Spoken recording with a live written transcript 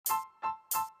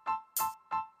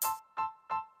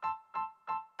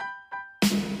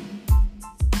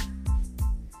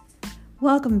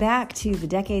Welcome back to the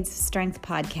Decades of Strength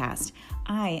podcast.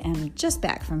 I am just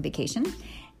back from vacation,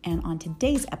 and on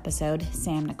today's episode,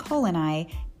 Sam, Nicole, and I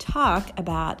talk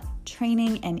about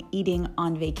training and eating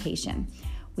on vacation.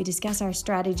 We discuss our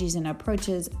strategies and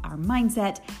approaches, our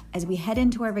mindset as we head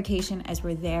into our vacation, as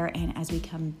we're there, and as we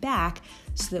come back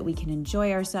so that we can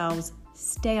enjoy ourselves,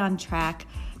 stay on track,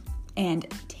 and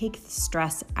take the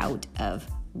stress out of,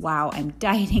 wow, I'm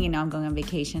dieting and now I'm going on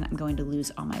vacation. I'm going to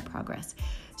lose all my progress.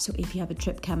 So if you have a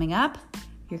trip coming up,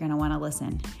 you're going to want to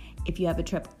listen. If you have a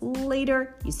trip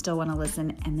later, you still want to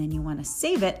listen, and then you want to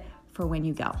save it for when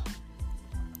you go.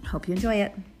 Hope you enjoy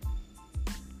it.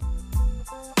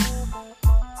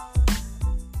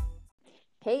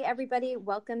 Hey everybody,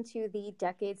 welcome to the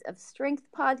Decades of Strength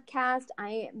podcast.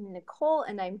 I am Nicole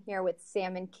and I'm here with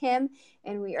Sam and Kim,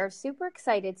 and we are super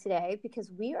excited today because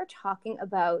we are talking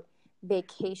about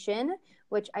vacation,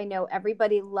 which I know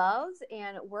everybody loves,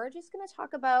 and we're just going to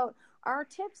talk about our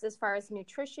tips as far as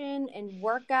nutrition and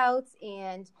workouts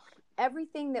and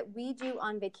everything that we do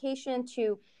on vacation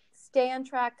to stay on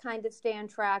track, kind of stay on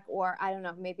track, or I don't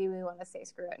know, maybe we want to say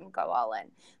screw it and go all in.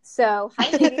 So, hi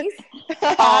ladies.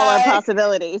 All our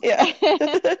possibilities. Yeah.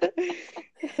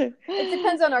 It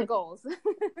depends on our goals.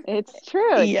 It's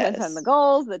true. It Yes. depends on the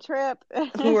goals, the trip.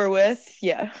 Who we're with,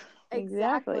 yeah.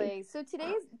 Exactly. So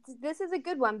this is a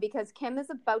good one because Kim is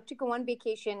about to go on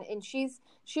vacation, and she's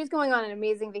going on an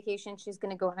amazing vacation. She's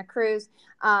going to go on a cruise.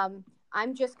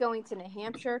 I'm just going to New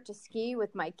Hampshire to ski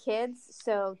with my kids,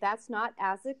 so that's not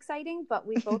as exciting, but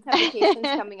we both have vacations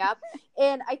coming up.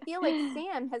 And I feel like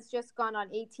Sam has just gone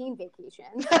on 18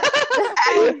 vacations.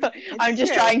 I'm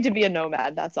just trying to be a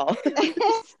nomad, that's all.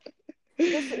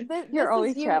 You're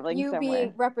always traveling you somewhere.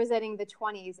 being representing the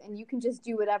 20s, and you can just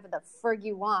do whatever the frig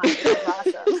you want. It's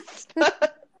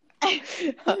awesome.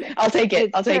 I'll take it.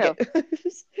 It's I'll take true.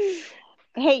 it.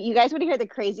 Hey, you guys want to hear the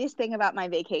craziest thing about my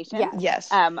vacation? Yeah. Yes.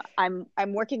 I'm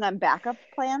working on backup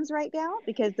plans right now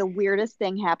because the weirdest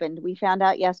thing happened. We found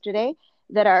out yesterday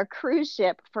that our cruise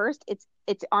ship, first,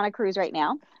 it's on a cruise right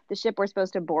now. The ship we're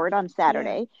supposed to board on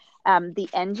Saturday. The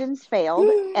engines failed,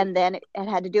 and then it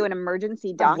had to do an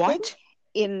emergency docking What?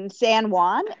 in San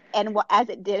Juan, and as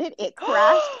it did it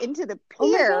crashed into the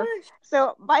pier.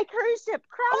 So my cruise ship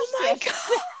crashed. Oh my yesterday.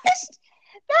 gosh.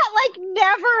 That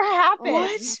never happened.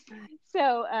 What?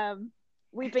 So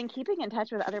we've been keeping in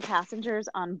touch with other passengers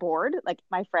on board. Like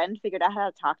my friend figured out how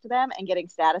to talk to them and getting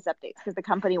status updates because the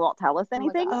company won't tell us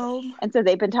anything. And so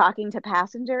they've been talking to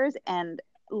passengers, and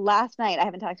last night, I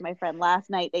haven't talked to my friend last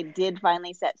night, they did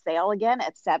finally set sail again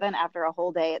at 7 after a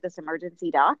whole day at this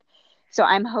emergency dock. So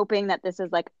I'm hoping that this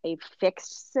is like a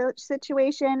fixed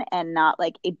situation and not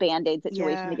like a Band-Aid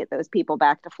situation to get those people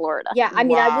back to Florida. Yeah, I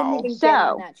mean, I wouldn't Wow. even get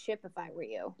on that ship if I were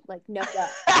you. Like, no.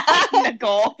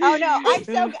 Nicole. Oh no,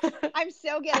 I'm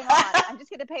so getting on. I'm just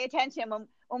going to pay attention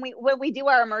when we do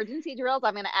our emergency drills.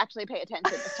 I'm going to actually pay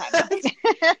attention this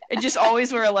time. And just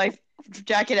always wear a life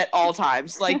jacket at all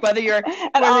times. Like whether you're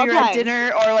all at times.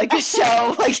 dinner or like a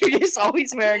show, like you're just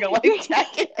always wearing a life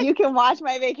jacket. You can watch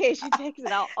my vacation pics and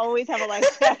I'll always have a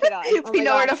life jacket on. We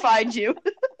know where to find you.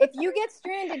 If you get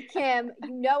stranded, Kim,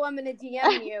 you know I'm going to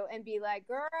DM you and be like,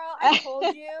 girl, I told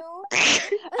you.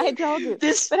 I told you.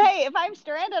 But hey, if I'm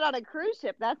stranded on a cruise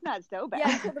ship, that's not so bad.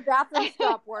 Yeah, until the bathroom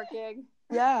stop working.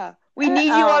 Yeah. We need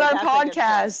you on our that's a good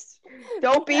podcast.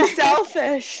 Don't be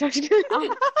selfish.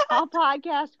 I'll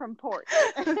podcast from port.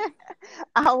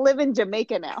 I'll live in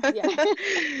Jamaica now. Yeah.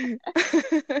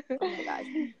 Oh my gosh.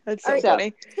 That's All so right,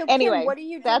 funny. So Anyway, Kim, what are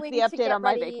you that's doing the to update get on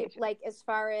my ready, vacation. like as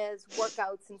far as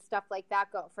workouts and stuff like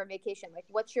that go for vacation? Like,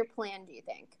 what's your plan, do you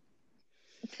think?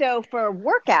 So for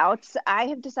workouts, I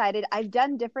have decided I've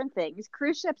done different things.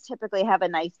 Cruise ships typically have a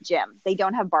nice gym. They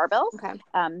don't have barbells. Okay.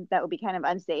 That would be kind of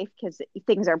unsafe because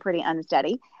things are pretty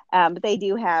unsteady. But they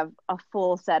do have a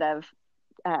full set of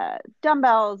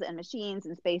dumbbells and machines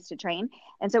and space to train.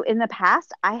 And so in the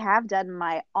past, I have done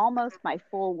almost my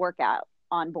full workout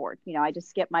on board. You know, I just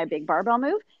skip my big barbell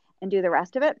move and do the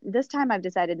rest of it. This time I've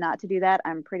decided not to do that.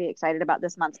 I'm pretty excited about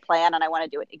this month's plan and I want to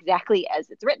do it exactly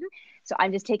as it's written. So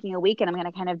I'm just taking a week and I'm going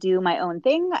to kind of do my own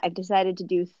thing. I've decided to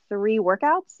do 3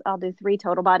 workouts. I'll do 3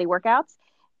 total body workouts.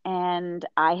 And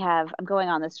I'm going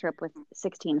on this trip with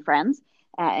 16 friends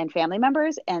and family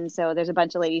members. And so there's a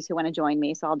bunch of ladies who want to join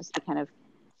me. So I'll just be kind of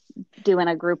doing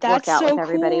a group That's workout so with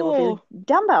everybody. cool. We'll do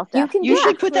dumbbell stuff. You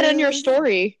should put that in your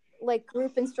story. Like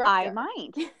group instructor. I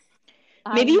might.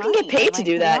 Maybe you can get paid to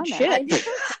do that. Shit.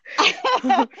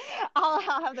 I'll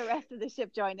have the rest of the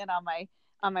ship join in on my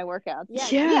workouts.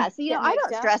 Yeah. So I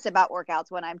don't stress about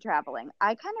workouts when I'm traveling.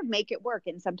 I kind of make it work,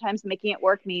 and sometimes making it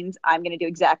work means I'm going to do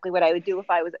exactly what I would do if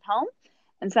I was at home.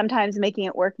 And sometimes making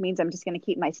it work means I'm just going to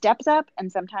keep my steps up.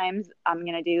 And sometimes I'm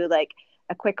going to do like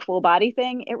a quick full body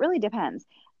thing. It really depends.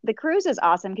 The cruise is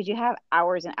awesome because you have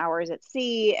hours and hours at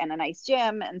sea and a nice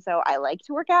gym. And so I like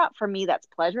to work out. For me, that's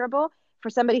pleasurable.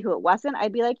 For somebody who it wasn't,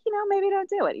 I'd be like, maybe don't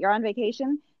do it. You're on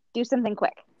vacation, do something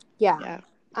quick. Yeah.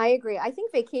 I agree. I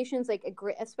think vacation's like a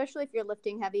great, especially if you're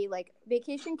lifting heavy, like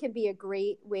vacation can be a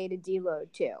great way to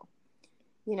deload too.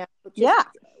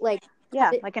 Like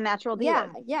a natural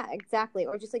deload. Yeah, exactly.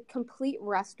 Or just like complete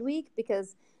rest week,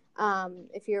 because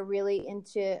if you're really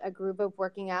into a groove of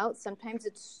working out, sometimes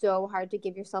it's so hard to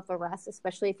give yourself a rest,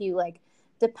 especially if you like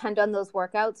depend on those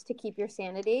workouts to keep your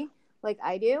sanity, like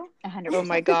I do. 100%. Oh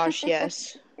my gosh,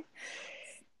 yes.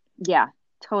 Yeah,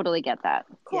 totally get that.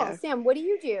 Cool. Yeah. Sam, what do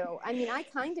you do? I mean, I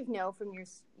kind of know from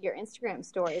your Instagram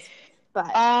stories,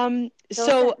 but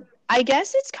so I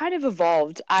guess it's kind of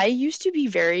evolved. I used to be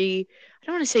I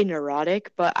don't want to say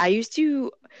neurotic, but I used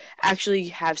to actually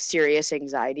have serious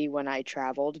anxiety when I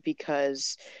traveled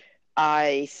because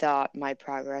I thought my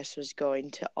progress was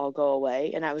going to all go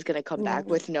away and I was going to come back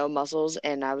with no muscles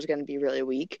and I was going to be really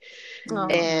weak.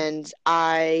 And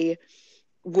I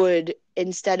would,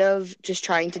 instead of just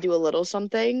trying to do a little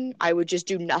something, I would just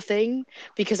do nothing,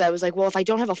 because I was like, well, if I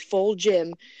don't have a full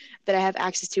gym that I have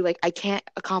access to, like, I can't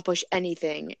accomplish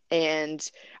anything. And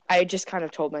I just kind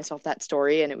of told myself that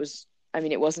story, and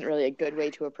it wasn't really a good way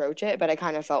to approach it, but I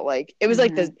kind of felt like it was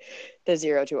like the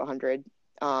 0 to 100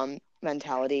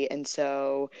 mentality. And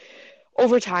so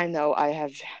over time, though, I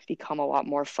have become a lot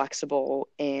more flexible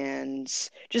and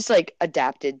just like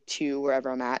adapted to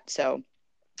wherever I'm at. So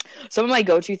some of my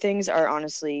go-to things are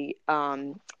honestly,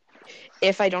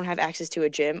 if I don't have access to a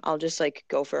gym, I'll just like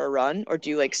go for a run or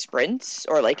do like sprints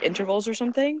or like intervals or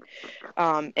something.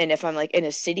 And if I'm like in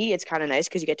a city, it's kind of nice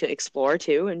because you get to explore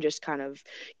too and just kind of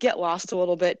get lost a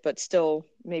little bit, but still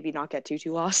maybe not get too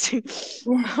lost.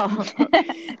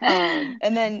 And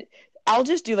then I'll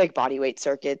just do like body weight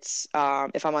circuits.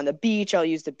 If I'm on the beach, I'll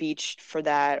use the beach for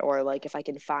that. Or like if I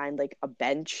can find like a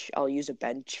bench, I'll use a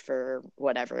bench for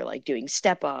whatever, like doing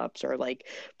step ups or like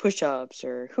push ups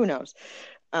or who knows.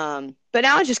 But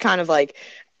now it's just kind of like,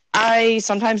 I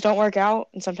sometimes don't work out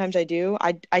and sometimes I do.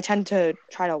 I tend to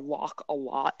try to walk a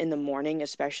lot in the morning,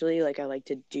 especially. Like I like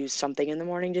to do something in the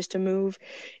morning just to move,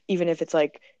 even if it's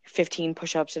like 15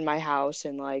 push-ups in my house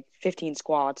and like 15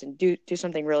 squats, and do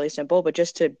something really simple, but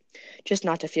just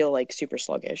not to feel like super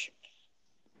sluggish.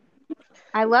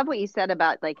 I love what you said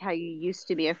about like how you used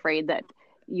to be afraid that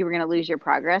you were going to lose your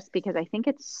progress, because I think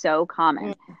it's so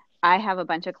common. I have a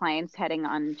bunch of clients heading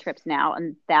on trips now,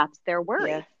 and that's their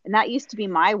worry. Yeah. And that used to be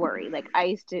my worry. Like I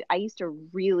used to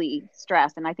really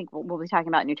stress, and I think we'll be talking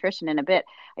about nutrition in a bit.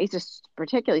 I used to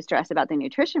particularly stress about the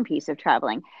nutrition piece of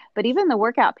traveling, but even the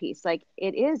workout piece, like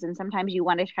it is. And sometimes you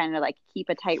want to kind of like keep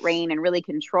a tight rein and really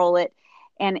control it.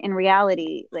 And in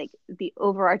reality, like the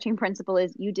overarching principle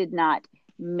is you did not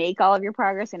make all of your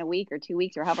progress in a week or 2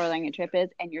 weeks or however long your trip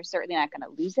is, and you're certainly not going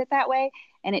to lose it that way.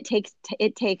 And it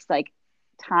takes like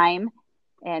time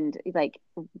and like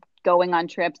going on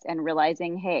trips and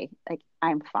realizing, hey, like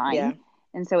I'm fine. Yeah.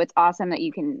 And so it's awesome that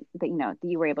that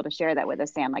you were able to share that with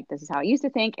us, Sam. Like, this is how I used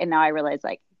to think, and now I realize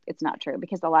like it's not true,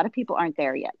 because a lot of people aren't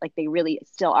there yet. Like they really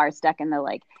still are stuck in the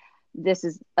like, this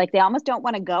is like, they almost don't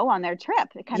want to go on their trip.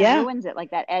 It kind of ruins it,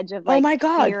 like that edge of like, oh my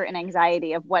God, fear and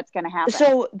anxiety of what's going to happen.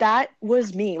 So that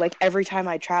was me, like every time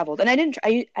I traveled, and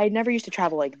I never used to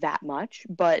travel like that much,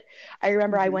 but I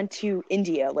remember I went to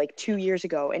India like 2 years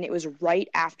ago, and it was right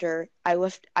after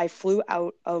I flew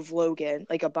out of Logan,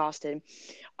 like of Boston,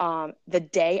 the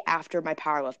day after my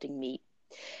powerlifting meet.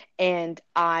 And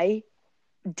I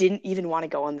didn't even want to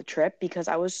go on the trip because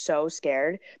I was so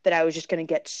scared that I was just going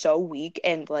to get so weak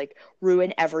and like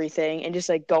ruin everything and just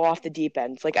like go off the deep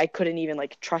end. Like I couldn't even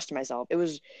like trust myself.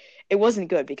 It wasn't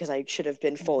good, because I should have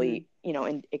been fully,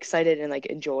 and excited and like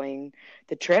enjoying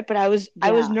the trip. But I was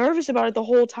nervous about it the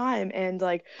whole time. And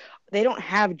like, they don't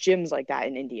have gyms like that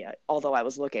in India, although I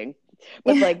was looking,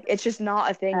 but like, it's just not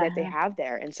a thing that they have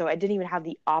there. And so I didn't even have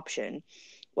the option.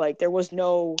 Like there was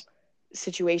no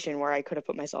situation where I could have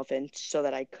put myself in so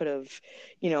that I could have,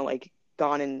 like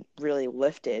gone and really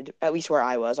lifted, at least where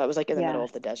I was like in the middle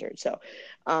of the desert. So,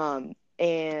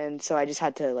 and so I just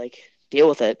had to like deal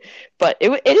with it, but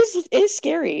it is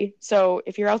scary. So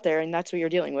if you're out there and that's what you're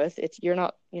dealing with, you're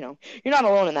not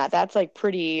alone in that. That's like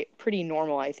pretty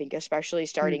normal, I think, especially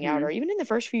starting out or even in the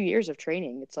first few years of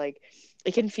training. It's like,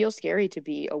 it can feel scary to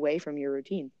be away from your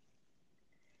routine.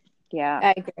 Yeah,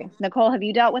 I agree. Nicole, have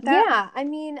you dealt with that? Yeah, I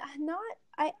mean,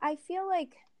 I feel like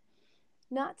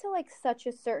not to like such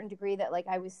a certain degree that like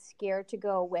I was scared to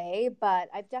go away, but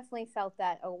I've definitely felt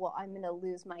that, oh, well, I'm going to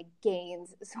lose my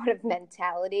gains sort of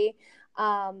mentality.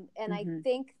 And I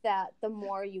think that the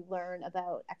more you learn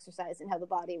about exercise and how the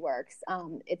body works,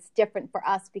 it's different for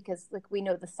us because like we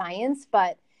know the science,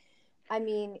 but I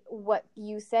mean, what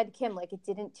you said, Kim, like it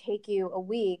didn't take you a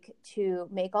week to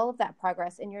make all of that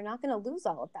progress, and you're not going to lose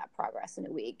all of that progress in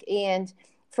a week. And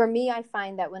for me, I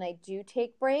find that when I do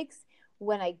take breaks,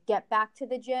 when I get back to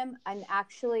the gym, I'm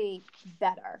actually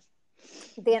better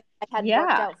than I had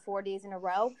worked out 4 days in a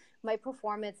row. My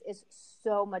performance is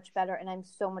so much better and I'm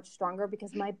so much stronger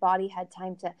because my body had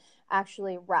time to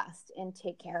actually rest and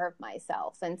take care of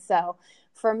myself. And so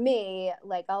for me,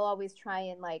 like I'll always try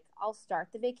and like, I'll start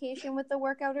the vacation with a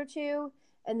workout or two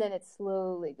and then it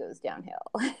slowly goes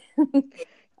downhill.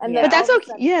 And but that's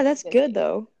okay. Yeah, that's good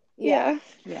though. Yeah.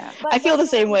 I feel the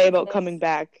same way about coming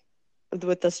back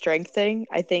with the strength thing.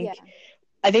 I think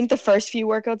the first few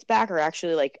workouts back are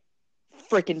actually like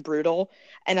freaking brutal,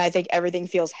 and I think everything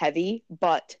feels heavy,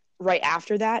 but right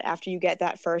after that, after you get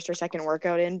that first or second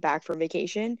workout in back from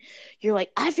vacation, you're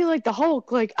like, I feel like the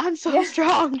Hulk, like I'm so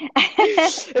strong.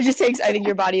 It just takes, I think,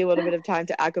 your body a little bit of time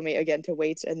to acclimate again to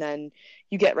weights, and then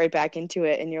you get right back into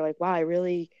it and you're like, wow, I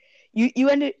really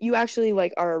you actually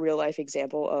like are a real life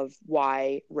example of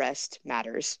why rest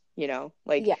matters, you know,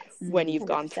 like when you've 100%.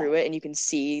 Gone through it and you can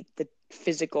see the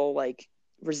physical like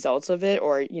results of it,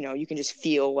 or you know, you can just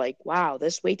feel like, wow,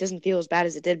 this weight doesn't feel as bad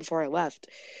as it did before I left.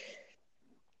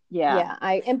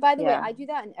 And by the way, I do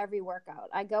that in every workout.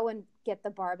 I go and get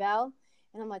the barbell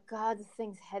and I'm like, God, this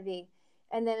thing's heavy,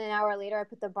 and then an hour later I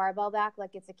put the barbell back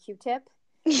like it's a Q-tip.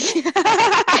 Like,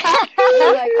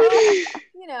 oh,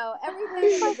 you know, everything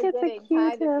in the beginning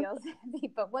kind of feels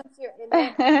heavy, but once you're in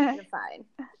it, you're fine.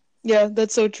 Yeah,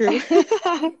 that's so true.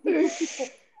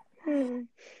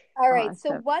 All right.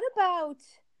 So what about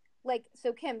like,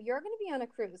 so Kim, you're going to be on a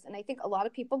cruise, and I think a lot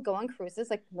of people go on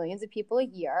cruises, like millions of people a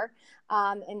year.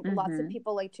 And lots of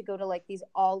people like to go to like these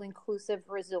all-inclusive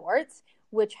resorts,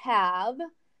 which have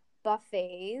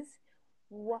buffets.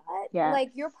 What? Yeah.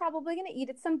 Like you're probably going to eat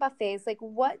at some buffets. Like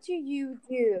what do you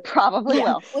do? Probably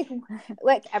will.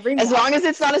 Like every month. As long as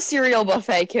it's not a cereal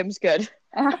buffet, Kim's good.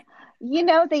 You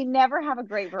know, they never have a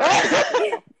great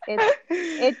variety.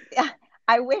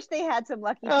 I wish they had some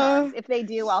Lucky Charms. If they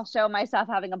do, I'll show myself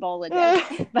having a bowl a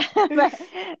day.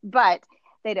 But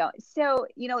they don't. So,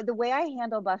 you know, the way I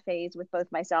handle buffets with both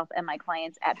myself and my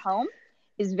clients at home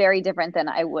is very different than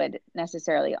I would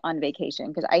necessarily on vacation,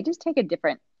 because I just take a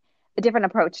different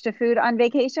approach to food on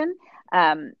vacation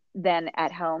than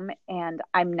at home. And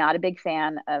I'm not a big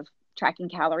fan of tracking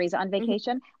calories on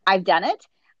vacation. I've done it.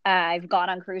 I've gone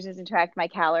on cruises and tracked my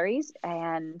calories,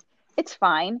 and it's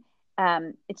fine.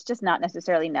 It's just not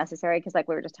necessarily necessary because, like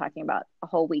we were just talking about, a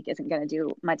whole week isn't going to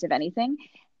do much of anything.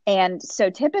 And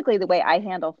so typically the way I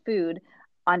handle food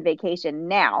on vacation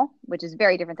now, which is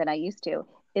very different than I used to,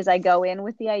 is I go in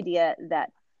with the idea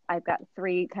that I've got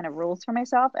 3 kind of rules for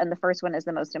myself. And the first one is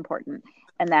the most important.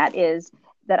 And that is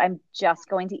that I'm just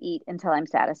going to eat until I'm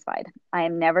satisfied. I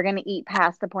am never going to eat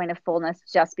past the point of fullness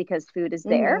just because food is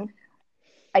there.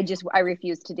 I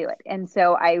refuse to do it. And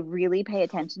so I really pay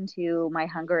attention to my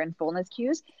hunger and fullness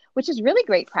cues, which is really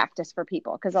great practice for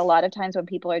people. Because a lot of times when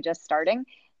people are just starting,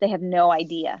 they have no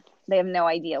idea. They have no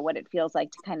idea what it feels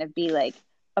like to kind of be like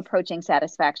approaching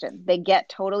satisfaction. They get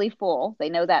totally full. They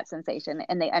know that sensation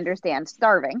and they understand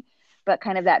starving, but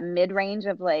kind of that mid-range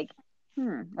of like,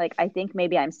 like I think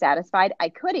maybe I'm satisfied. I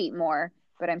could eat more,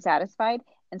 but I'm satisfied.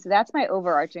 And so that's my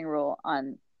overarching rule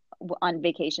on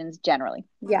vacations generally.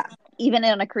 Yeah. Even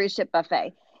on a cruise ship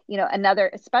buffet. You know,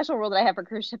 another special rule that I have for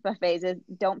cruise ship buffets is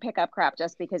don't pick up crap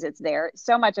just because it's there.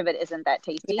 So much of it isn't that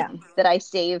tasty that I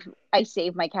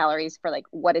save my calories for like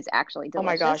what is actually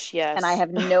delicious. Oh my gosh, yes. And I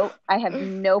have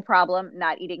no problem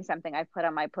not eating something I've put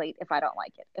on my plate if I don't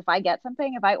like it. If I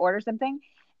order something,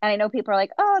 and I know people are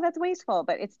like, oh, that's wasteful,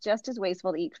 but it's just as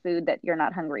wasteful to eat food that you're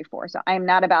not hungry for. So I'm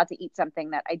not about to eat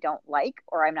something that I don't like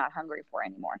or I'm not hungry for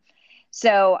anymore.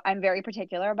 So I'm very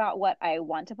particular about what I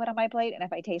want to put on my plate. And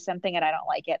if I taste something and I don't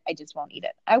like it, I just won't eat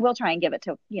it. I will try and give it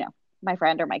to, you know, my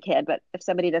friend or my kid, but if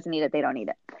somebody doesn't eat it, they don't eat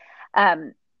it.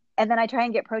 And then I try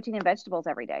and get protein and vegetables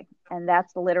every day. And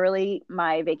that's literally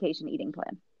my vacation eating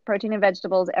plan. Protein and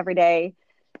vegetables every day,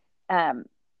 and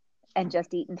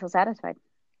just eat until satisfied.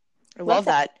 I love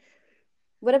that.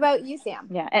 What about you, Sam?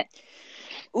 Yeah.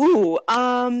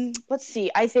 Let's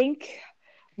see. I think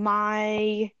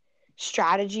my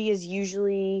strategy is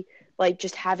usually like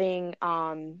just having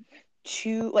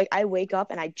I wake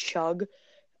up and I chug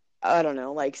I don't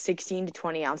know, like 16 to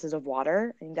 20 ounces of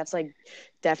water. I think that's like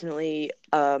definitely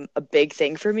a big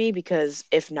thing for me, because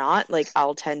if not, like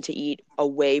I'll tend to eat a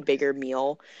way bigger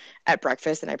meal at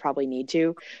breakfast than I probably need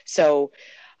to. So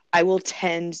I will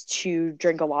tend to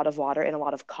drink a lot of water and a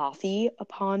lot of coffee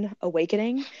upon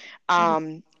awakening.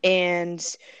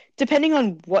 And depending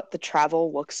on what the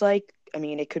travel looks like, I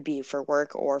mean, it could be for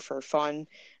work or for fun.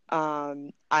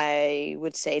 I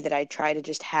would say that I try to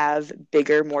just have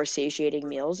bigger, more satiating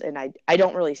meals. And I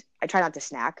don't really, I try not to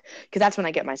snack, because that's when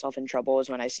I get myself in trouble, is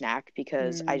when I snack,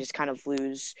 because I just kind of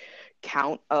lose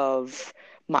count of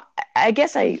my, I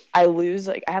guess I lose,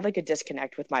 like, I have like a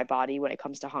disconnect with my body when it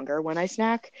comes to hunger when I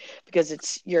snack, because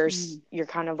it's you're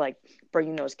kind of like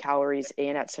bringing those calories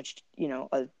in at such,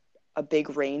 a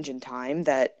big range in time,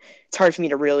 that it's hard for me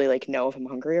to really like know if I'm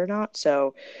hungry or not.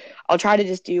 So I'll try to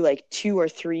just do like 2 or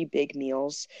 3 big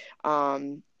meals,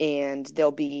 and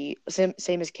they'll be same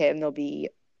as Kim, they'll be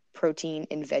protein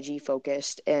and veggie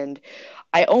focused, and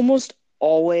I almost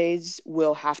always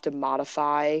will have to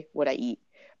modify what I eat.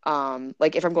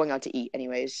 Like if I'm going out to eat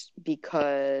anyways,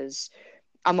 because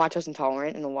I'm lactose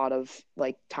intolerant, and a lot of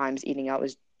like times eating out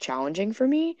is challenging for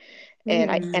me.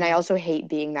 And I also hate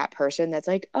being that person that's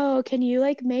like, oh, can you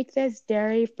like make this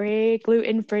dairy free,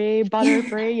 gluten free, butter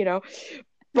free,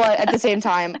 But at the same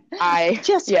time,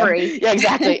 free. Yeah,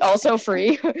 exactly. Also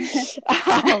free.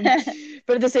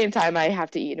 But at the same time, I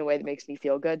have to eat in a way that makes me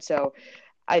feel good. So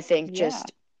I think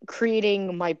just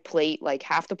creating my plate, like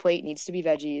half the plate needs to be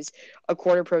veggies, a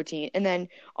quarter protein, and then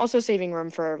also saving room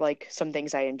for like some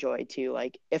things I enjoy too.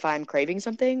 Like if I'm craving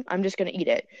something, I'm just gonna eat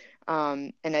it.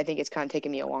 And I think it's kind of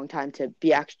taken me a long time to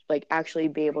be actually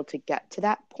be able to get to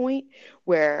that point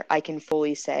where I can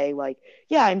fully say like,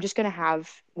 yeah, I'm just gonna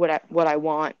have what I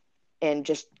want, and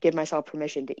just give myself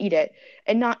permission to eat it,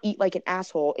 and not eat like an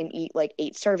asshole and eat like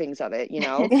 8 servings of it,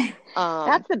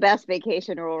 That's the best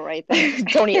vacation rule right there.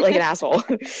 Don't eat like an asshole.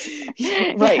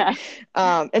 Right.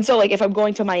 And so like if I'm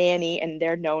going to Miami and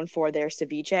they're known for their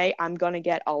ceviche, I'm gonna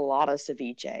get a lot of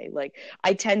ceviche. Like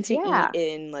I tend to eat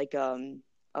in like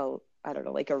I don't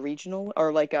know, like a regional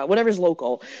or like whatever's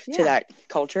local to that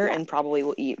culture, and probably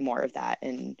will eat more of that.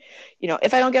 And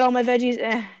if I don't get all my veggies,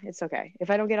 it's okay.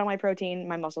 If I don't get all my protein,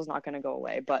 my muscle's not going to go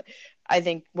away. But I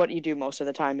think what you do most of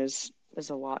the time is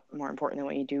a lot more important than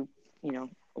what you do,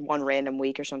 one random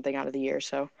week or something out of the year.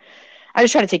 So I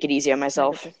just try to take it easy on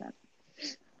myself. 100%.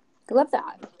 Love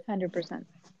that. 100%.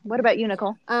 What about you,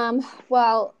 Nicole?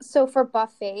 Well, so for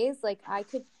buffets, like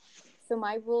so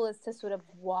my rule is to sort of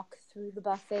walk through the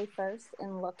buffet first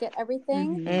and look at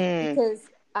everything, because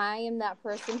I am that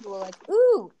person who will like,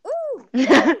 ooh, and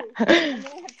then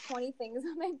I have 20 things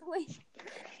on my plate.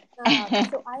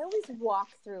 So I always walk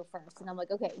through first, and I'm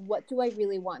like, okay, what do I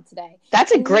really want today?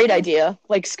 That's a great idea,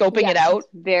 like scoping it out.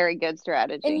 Very good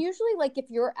strategy. And usually, like, if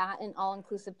you're at an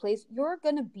all-inclusive place, you're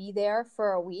going to be there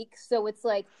for a week. So it's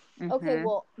like, okay,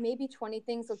 well, maybe 20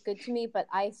 things look good to me, but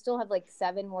I still have like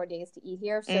 7 more days to eat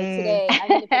here. So today I'm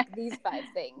going to pick these 5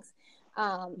 things.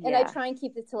 And I try and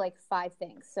keep it to like 5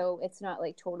 things, so it's not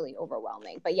like totally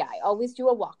overwhelming. But yeah, I always do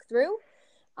a walkthrough.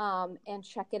 And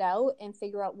check it out and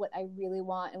figure out what I really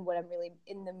want and what I'm really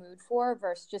in the mood for,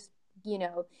 versus just,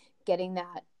 getting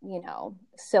that,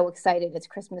 so excited it's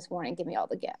Christmas morning, give me all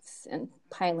the gifts, and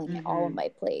piling it all on my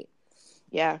plate.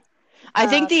 Yeah. I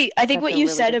think what you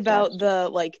said about the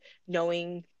like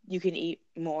knowing you can eat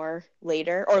more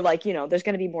later, or like, there's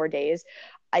going to be more days.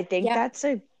 I think that's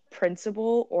a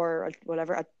principle or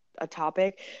whatever, a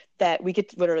topic that we could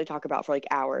literally talk about for like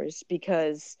hours,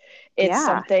 because it's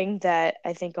something that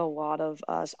I think a lot of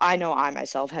us, I know I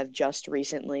myself have just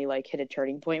recently like hit a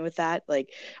turning point with that,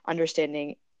 like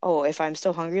understanding, oh, if I'm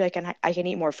still hungry, like I can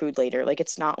eat more food later. Like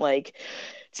it's not like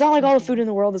all the food in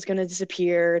the world is going to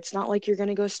disappear. It's not like you're going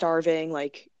to go starving.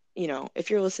 Like, if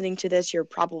you're listening to this, you're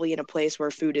probably in a place where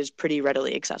food is pretty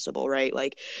readily accessible, right?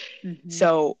 Like,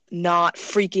 so not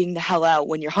freaking the hell out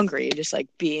when you're hungry, just like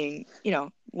being,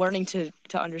 learning to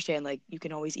understand, like, you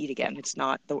can always eat again. It's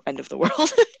not the end of the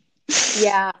world.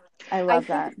 Yeah. I love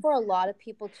that. For a lot of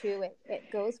people too,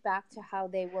 it goes back to how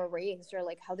they were raised, or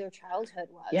like how their childhood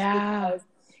was. Yeah. Because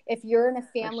if you're in a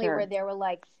family where there were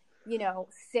like,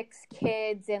 6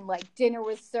 kids and like dinner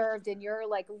was served and you're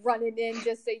like running in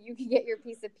just so you can get your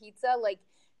piece of pizza, like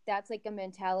that's like a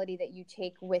mentality that you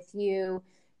take with you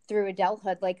through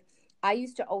adulthood. Like I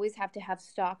used to always have to have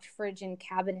stocked fridge and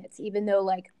cabinets, even though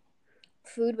like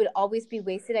food would always be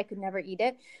wasted. I could never eat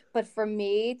it. But for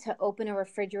me to open a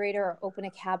refrigerator or open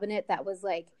a cabinet that was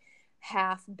like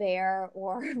half bare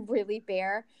or really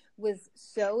bare was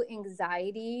so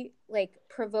anxiety like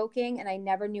provoking, and I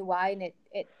never knew why. And it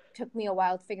took me a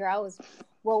while to figure out was,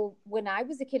 well, when I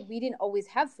was a kid, we didn't always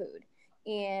have food.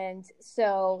 And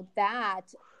so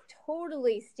that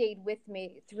totally stayed with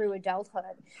me through adulthood.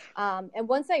 And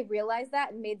once I realized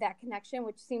that and made that connection,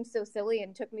 which seems so silly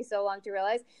and took me so long to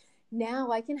realize,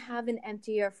 now I can have an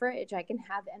emptier fridge. I can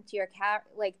have emptier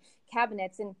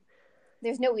cabinets, and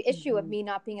there's no issue of me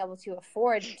not being able to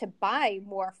afford to buy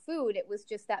more food. It was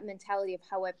just that mentality of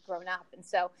how I've grown up. And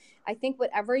so I think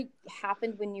whatever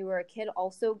happened when you were a kid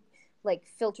also like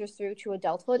filters through to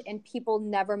adulthood, and people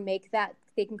never make that.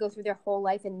 They can go through their whole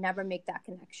life and never make that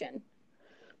connection.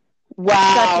 Such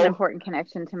Wow. an important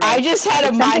connection to me. I just had a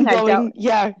It's something I mind-blowing. don't-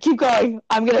 Yeah, keep going.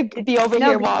 I'm going to be over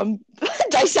here while I'm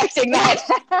dissecting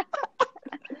that.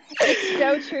 It's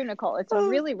so true, Nicole. It's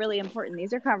really, really important.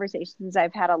 These are conversations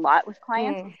I've had a lot with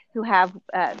clients who have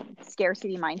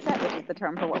scarcity mindset, which is the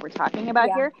term for what we're talking about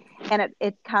here. And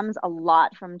it comes a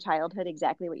lot from childhood,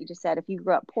 exactly what you just said. If you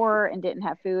grew up poor and didn't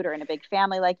have food, or in a big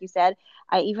family, like you said.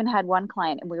 I even had one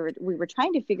client, and we were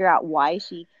trying to figure out why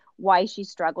she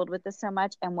struggled with this so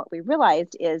much. And what we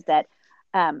realized is that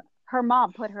her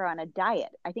mom put her on a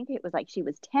diet. I think it was like she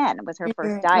was 10 was her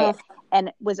first diet,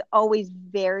 and was always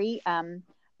very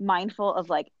mindful of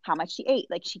like how much she ate.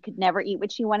 Like she could never eat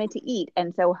what she wanted to eat.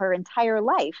 And so her entire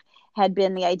life had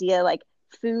been the idea like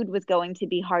food was going to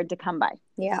be hard to come by.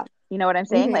 Yeah. You know what I'm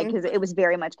saying? Like, because it was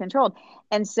very much controlled.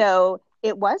 And so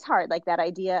it was hard, like that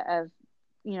idea of,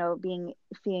 you know,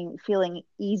 feeling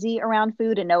easy around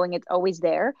food and knowing it's always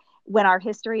there, when our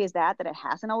history is that it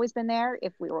hasn't always been there.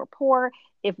 If we were poor,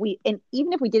 and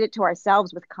even if we did it to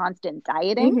ourselves with constant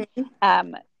dieting,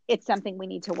 it's something we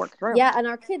need to work through. Yeah, and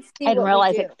our kids see and what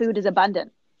realize we do. that food is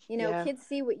abundant. You know, kids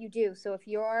see what you do. So if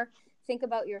think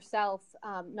about yourself,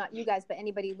 not you guys, but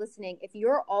anybody listening, if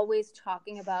you're always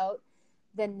talking about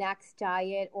the next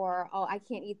diet, or, oh, I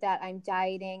can't eat that, I'm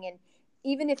dieting. And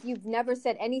even if you've never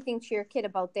said anything to your kid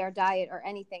about their diet or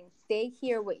anything, they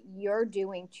hear what you're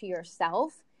doing to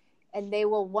yourself, and they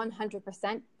will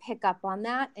 100% pick up on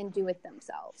that and do it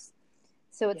themselves.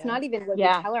 So it's not even what we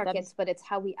tell our kids, but it's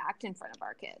how we act in front of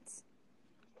our kids.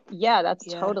 Yeah, that's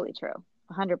totally true.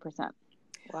 100%.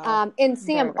 Wow. And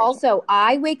Sam, very also, true.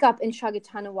 I wake up and chug a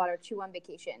ton of water too on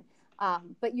vacation.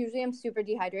 But usually I'm super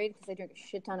dehydrated because I drink a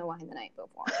shit ton of wine the night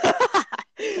before.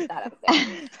 Put that up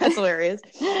there. That's hilarious.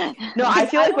 No, I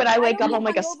feel like when I wake up, I'm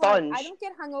like a sponge. I don't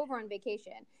get hungover on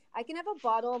vacation. I can have a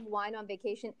bottle of wine on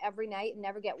vacation every night and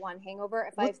never get one hangover.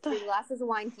 If I have 3 glasses of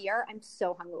wine here, I'm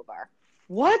so hungover.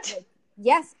 What? Like,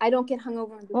 yes, I don't get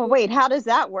hungover on vacation. Well, wait, how does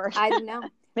that work? I don't know.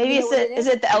 Maybe is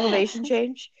it the elevation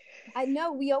change? I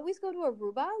know. We always go to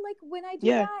Aruba, like when I do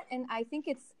that, and I think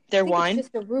it's wine. It's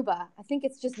just Aruba. I think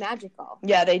it's just magical.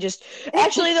 Yeah, they just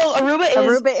actually though Aruba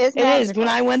is magical. Is. When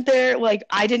I went there, like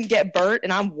I didn't get burnt,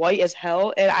 and I'm white as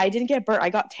hell, and I didn't get burnt. I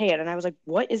got tan, and I was like,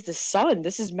 "What is the sun?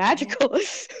 This is magical." It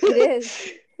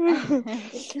is.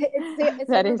 It's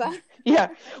that Aruba. Is. Yeah.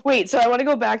 Wait. So I want to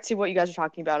go back to what you guys are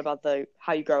talking about the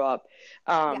how you grow up,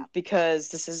 because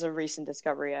this is a recent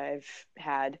discovery I've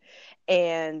had,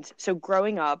 and so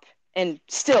growing up. And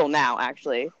still now,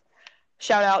 actually,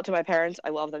 shout out to my parents. I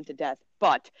love them to death.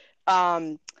 But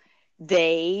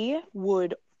they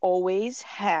would always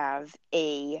have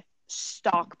a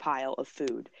stockpile of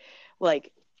food.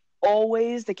 Like,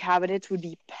 always the cabinets would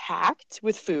be packed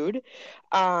with food.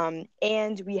 And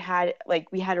we had a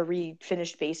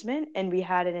refinished basement. And we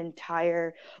had an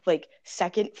entire,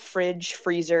 second fridge,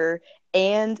 freezer,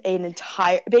 and an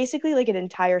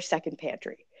entire second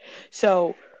pantry.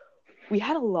 So we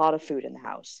had a lot of food in the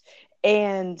house,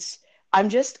 and I'm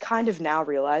just kind of now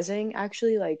realizing,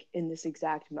 actually, in this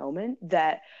exact moment,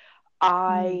 that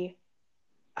I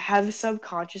have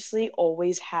subconsciously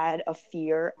always had a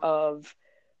fear of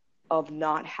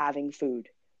not having food,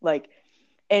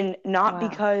 and not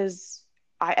because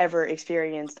I ever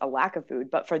experienced a lack of food,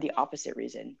 but for the opposite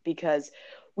reason, because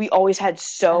we always had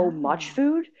so much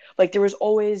food. There was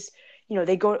always,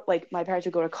 they go, my parents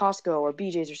would go to Costco or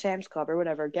BJ's or Sam's Club or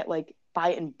whatever, get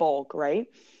buy it in bulk, right?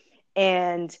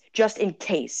 And just in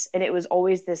case. And it was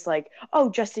always this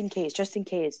just in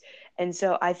case. And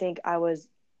so I think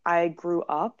I grew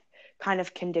up kind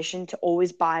of conditioned to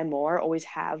always buy more, always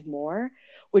have more,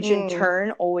 which in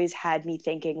turn always had me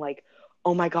thinking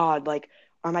oh my God,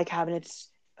 are my cabinets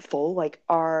full?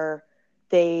 Are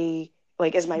they,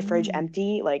 is my fridge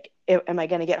empty? Am I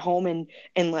going to get home and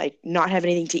not have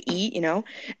anything to eat,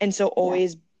 And so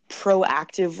always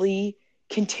proactively,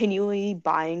 continually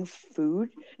buying food.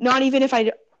 Not even if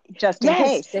I just in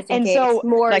case. Just in And case. so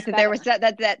More Like is that there was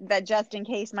better. that just in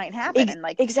case might happen, and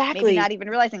like maybe exactly. not even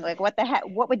realizing like what the heck,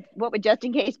 what would just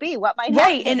in case be? What might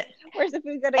Right. happen? And Where's the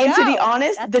food gonna and go? to be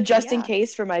honest, That's, the just in yeah.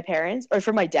 case for my parents, or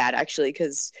for my dad actually,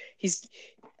 because he's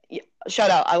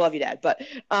shout out, I love you, Dad, but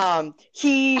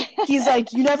he's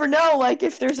like, you never know, like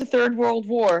if there's a third world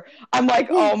war. I'm like,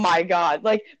 oh my God,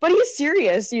 like, but he's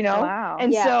serious, you know. Wow.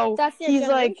 And Yeah, so that's their he's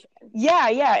like,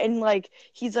 generation. yeah, and like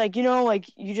he's like, you know, like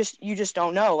you just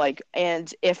don't know, like,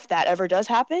 and if that ever does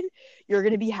happen, you're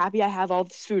gonna be happy I have all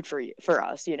this food for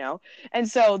us, you know. And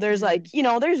so there's like, you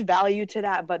know, there's value to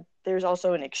that, but there's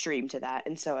also an extreme to that.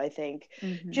 And so I think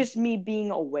just me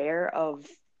being aware of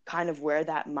kind of where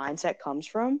that mindset comes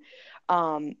from,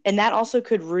 and that also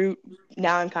could root,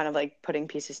 now I'm kind of like putting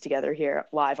pieces together here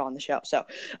live on the show, so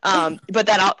but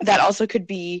that also could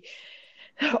be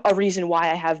a reason why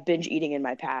I have binge eating in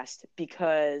my past,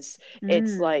 because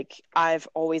it's like I've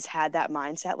always had that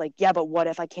mindset, like, yeah, but what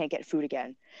if I can't get food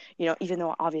again, you know, even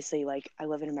though obviously like I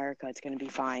live in America, it's going to be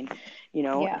fine, you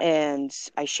know. Yeah. And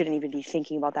I shouldn't even be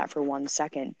thinking about that for 1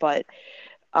 second, but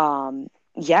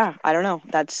yeah, I don't know.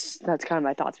 That's kind of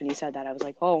my thoughts when you said that. I was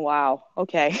like, oh wow,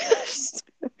 okay.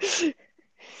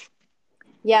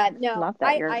 Yeah, no, Love that.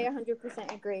 I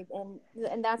 100% agree,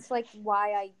 and that's like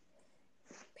why I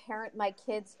parent my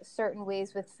kids certain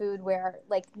ways with food, where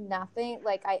like nothing,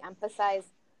 like I emphasize,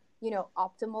 you know,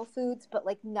 optimal foods, but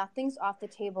like nothing's off the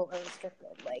table or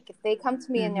restricted. Like if they come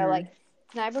to me and they're like,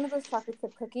 can I have one of those chocolate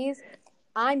chip cookies?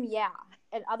 And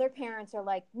other parents are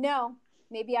like, no,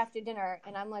 maybe after dinner.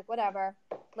 And I'm like, whatever.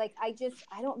 Like I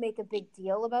don't make a big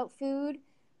deal about food,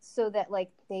 so that like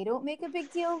they don't make a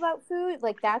big deal about food.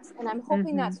 Like and I'm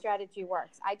hoping that strategy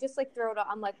works. I just like throw it out.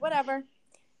 I'm like, whatever,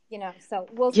 you know. So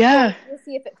we'll see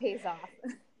if it pays off.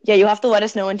 Yeah, you'll have to let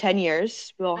us know in 10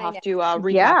 years. We'll I have know. to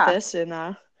recap this and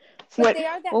But they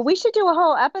are that. Well, we should do a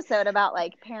whole episode about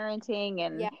like parenting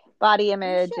and body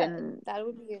image and that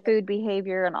would be food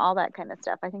behavior and all that kind of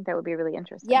stuff. I think that would be really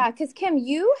interesting. Yeah, because Kim,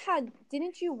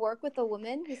 didn't you work with a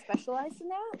woman who specialized in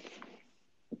that?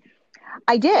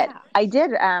 I did. Yeah. I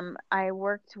did. I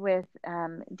worked with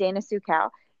Dana Sukow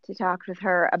to talk with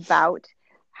her about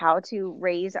how to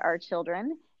raise our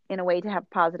children in a way to have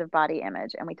positive body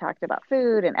image. And we talked about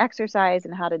food and exercise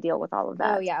and how to deal with all of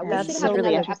that. Oh, yeah. And We should have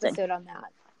really another episode on that.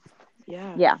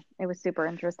 Yeah, it was super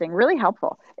interesting. Really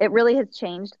helpful. It really has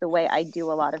changed the way I do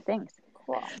a lot of things.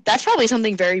 Cool. That's probably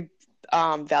something very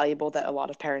valuable that a lot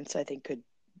of parents, I think, could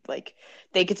like,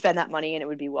 they could spend that money and it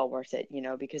would be well worth it, you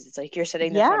know, because it's like you're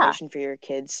setting the foundation for your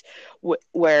kids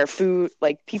where food,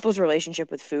 like people's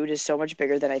relationship with food is so much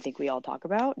bigger than I think we all talk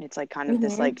about. And it's like kind of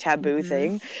this like taboo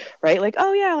thing, right? Like,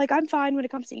 oh yeah, like I'm fine when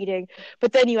it comes to eating.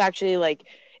 But then you actually like,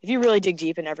 if you really dig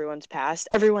deep in everyone's past,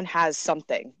 everyone has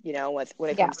something, you know, when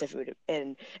it comes to food,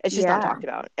 and it's just not talked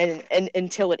about. And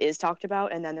until it is talked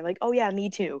about, and then they're like, oh yeah,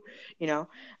 me too, you know.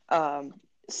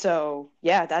 So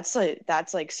yeah, that's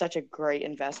like such a great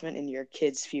investment in your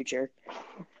kids' future.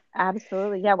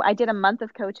 Absolutely. Yeah, I did a month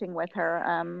of coaching with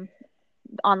her,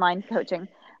 online coaching.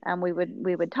 We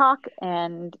would talk,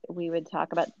 and we would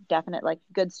talk about definite like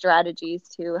good strategies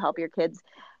to help your kids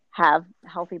have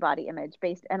healthy body image,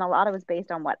 and a lot of it was based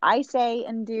on what I say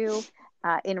and do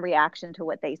in reaction to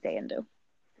what they say and do.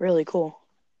 Really cool.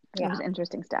 It was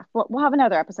interesting stuff. We'll have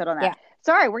another episode on that. Yeah.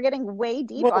 Sorry, we're getting way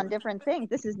deep on different things.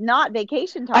 This is not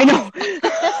vacation talk. I know.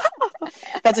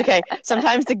 That's okay.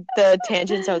 Sometimes the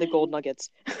tangents are the gold nuggets.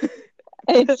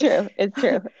 It's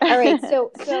true. All right.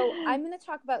 So I'm going to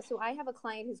talk about, so I have a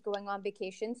client who's going on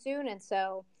vacation soon. And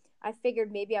so I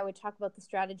figured maybe I would talk about the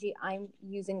strategy I'm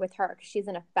using with her, because she's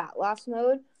in a fat loss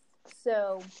mode.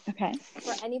 So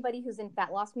for anybody who's in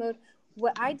fat loss mode,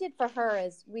 what I did for her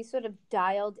is we sort of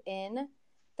dialed in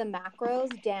the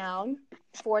macros down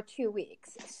for 2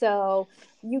 weeks. So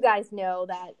you guys know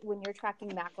that when you're tracking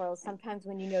macros, sometimes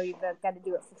when you know you've got to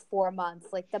do it for 4 months,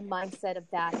 like the mindset of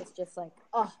that is just like,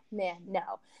 oh man,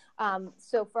 no.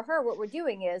 So for her, what we're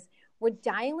doing is we're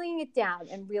dialing it down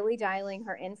and really dialing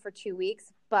her in for 2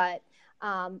 weeks. But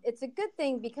it's a good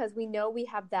thing because we know we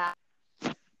have that.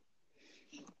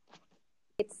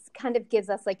 It kind of gives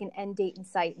us like an end date in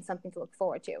sight and something to look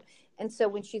forward to. And so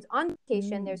when she's on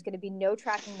vacation, there's going to be no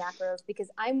tracking macros, because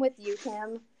I'm with you,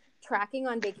 Kim. Tracking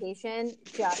on vacation,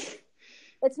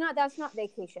 that's not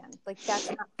vacation. Like that's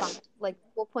not fun. Like the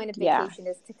whole point of vacation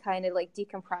is to kind of like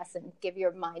decompress and give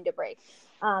your mind a break.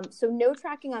 So no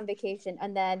tracking on vacation.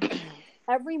 And then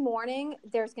every morning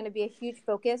there's going to be a huge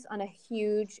focus on a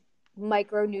huge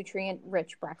micronutrient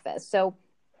rich breakfast. So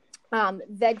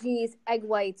veggies, egg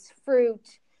whites,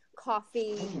 fruit,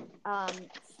 coffee,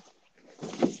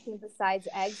 protein besides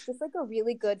eggs, just like a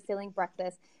really good filling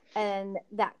breakfast. And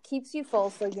that keeps you full.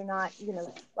 So you're not,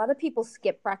 a lot of people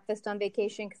skip breakfast on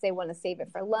vacation because they want to save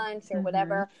it for lunch or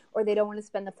whatever, or they don't want to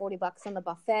spend the $40 on the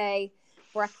buffet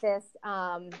breakfast.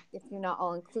 If you're not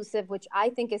all inclusive, which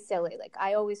I think is silly. Like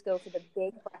I always go for the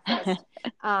big breakfast.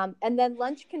 And then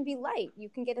lunch can be light. You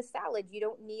can get a salad. You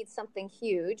don't need something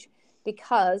huge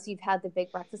because you've had the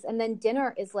big breakfast. And then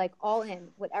dinner is like all in,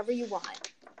 whatever you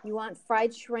want. You want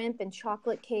fried shrimp and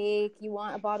chocolate cake. You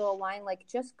want a bottle of wine, like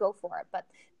just go for it. But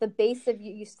the base of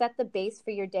you set the base for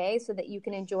your day so that you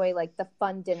can enjoy like the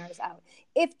fun dinners out.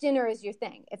 If dinner is your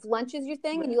thing, if lunch is your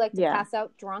thing and you like to pass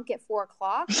out drunk at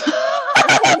 4:00,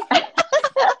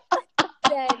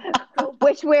 then go.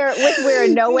 Which we're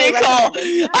in no way. Nicole,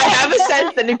 I have a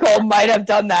sense that Nicole might have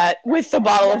done that with the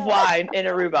bottle of wine in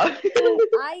Aruba.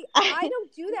 I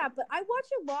don't do that, but I watch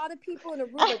a lot of people in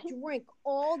Aruba drink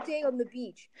all day on the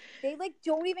beach. They like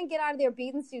don't even get out of their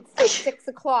bathing suits till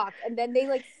 6:00, and then they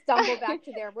like stumble back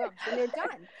to their rooms and they're done.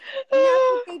 And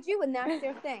that's what they do, and that's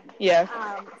their thing. Yeah.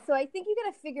 So I think you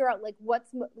got to figure out like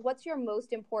what's your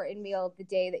most important meal of the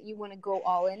day that you want to go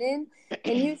all in,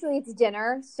 and usually it's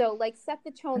dinner. So like set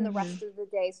the tone the rest of the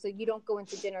day, so you don't go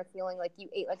into dinner feeling like you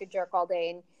ate like a jerk all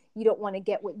day and you don't want to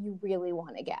get what you really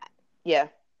want to get. Yeah.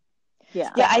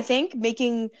 Yeah. Yeah, I think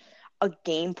making a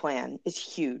game plan is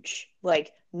huge.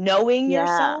 Like knowing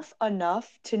yourself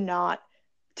enough to not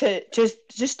to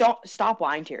just don't stop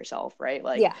lying to yourself, right?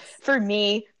 Like for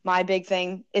me, my big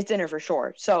thing is dinner for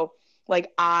sure. So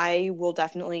like I will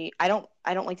definitely I don't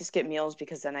like to skip meals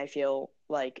because then I feel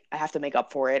like I have to make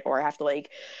up for it, or I have to like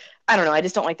I don't know, I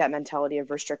just don't like that mentality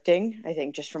of restricting, I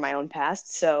think, just from my own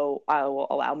past. So I will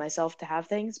allow myself to have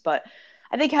things. But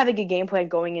I think having a game plan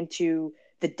going into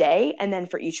the day and then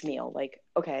for each meal, like,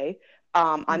 okay,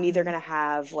 I'm either going to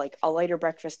have like a lighter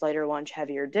breakfast, lighter lunch,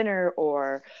 heavier dinner,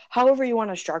 or however you want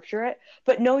to structure it.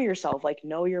 But know yourself, like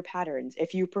know your patterns.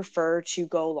 If you prefer to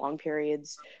go long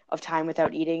periods of time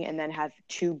without eating and then have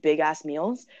 2 big ass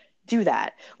meals, do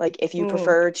that. Like if you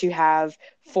prefer to have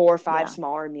 4 or 5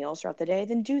 smaller meals throughout the day,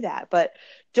 then do that. But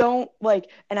don't like,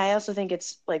 and I also think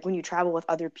it's like when you travel with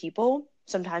other people,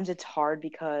 sometimes it's hard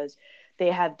because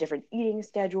they have different eating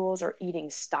schedules or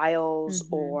eating styles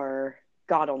or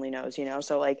God only knows,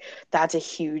 so like that's a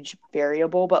huge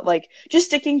variable. But like just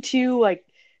sticking to like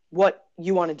what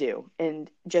you want to do and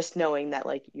just knowing that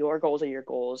like your goals are your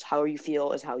goals, how you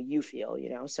feel is how you feel,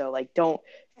 so like don't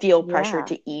feel pressure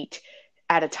to eat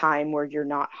at a time where you're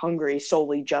not hungry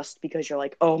solely just because you're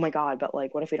like, oh my God, but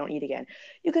like what if we don't eat again?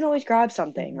 You can always grab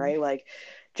something, right? Like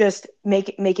just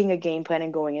making a game plan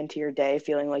and going into your day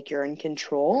feeling like you're in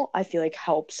control, I feel like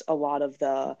helps a lot of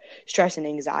the stress and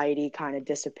anxiety kind of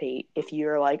dissipate. If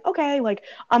you're like, okay, like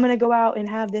I'm going to go out and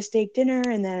have this steak dinner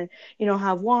and then,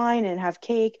 have wine and have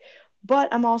cake, but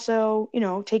I'm also,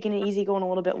 taking it easy, going a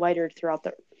little bit lighter throughout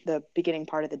the beginning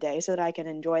part of the day so that I can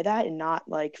enjoy that and not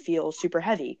like feel super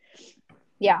heavy.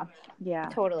 Yeah,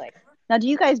 totally. Now, do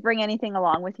you guys bring anything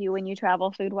along with you when you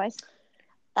travel food wise?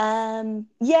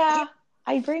 Yeah.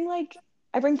 I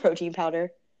bring protein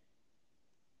powder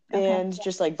and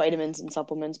just like vitamins and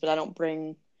supplements, but I don't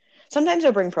bring, sometimes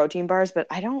I bring protein bars, but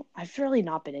I've really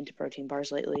not been into protein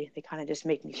bars lately. They kind of just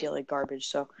make me feel like garbage.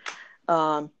 So,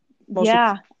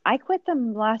 I quit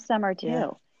them last summer too. Yeah.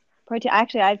 Protein,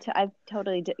 actually, I've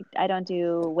totally, I don't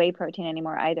do whey protein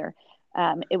anymore either.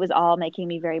 It was all making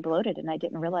me very bloated and I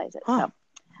didn't realize it. So,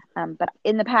 but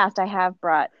in the past I have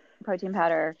brought protein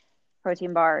powder,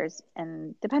 protein bars,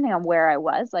 and depending on where I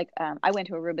was, like I went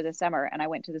to Aruba this summer and I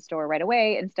went to the store right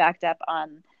away and stacked up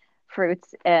on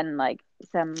fruits and like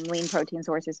some lean protein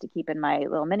sources to keep in my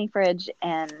little mini fridge,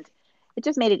 and it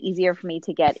just made it easier for me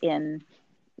to get in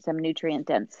some nutrient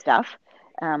dense stuff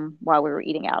while we were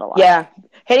eating out a lot. Yeah,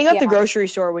 hitting up the grocery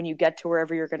store when you get to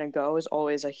wherever you're going to go is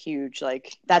always a huge,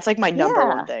 like that's like my number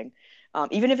one thing,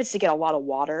 even if it's to get a lot of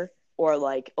water or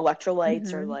like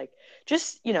electrolytes or like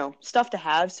just, stuff to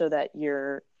have so that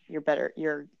you're better.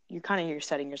 You're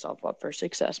setting yourself up for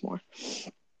success more.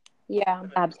 Yeah,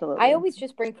 absolutely. I always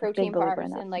just bring protein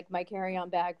bars in like my carry-on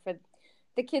bag for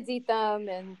the kids eat them,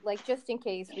 and like just in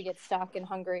case we get stuck and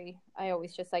hungry, I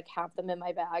always just like have them in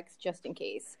my bags just in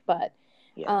case. But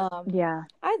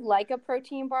I like a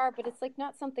protein bar, but it's like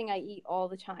not something I eat all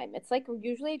the time. It's like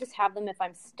usually I just have them if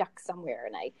I'm stuck somewhere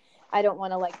and I don't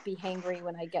want to like be hangry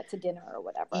when I get to dinner or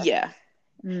whatever. Yeah.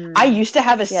 I used to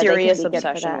have a serious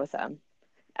obsession with them,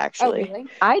 actually. Oh, really?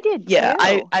 I did too. Yeah,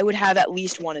 I would have at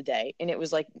least one a day, and it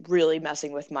was like really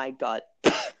messing with my gut.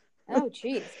 Oh,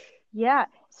 geez. Yeah.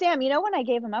 Sam, when I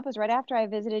gave them up was right after I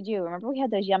visited you. Remember we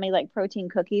had those yummy like protein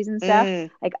cookies and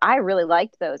stuff? Like I really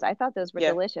liked those. I thought those were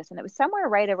delicious. And it was somewhere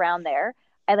right around there.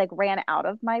 I like ran out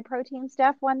of my protein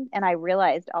stuff and I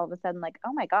realized all of a sudden, like,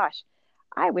 oh my gosh,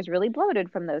 I was really bloated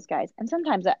from those guys. And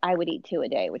sometimes I would eat 2 a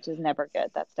day, which is never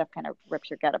good. That stuff kind of rips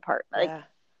your gut apart. Like,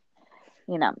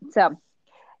 so,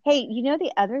 hey,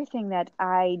 the other thing that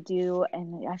I do,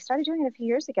 and I started doing it a few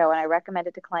years ago and I recommend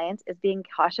it to clients, is being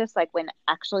cautious, like when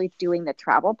actually doing the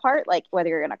travel part, like whether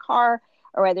you're in a car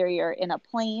or whether you're in a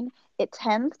plane, it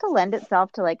tends to lend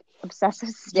itself to like obsessive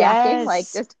snacking, like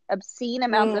just obscene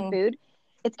amounts of food.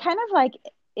 It's kind of like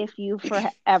if you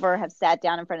forever have sat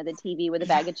down in front of the TV with a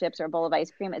bag of chips or a bowl of ice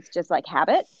cream, it's just like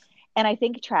habit. And I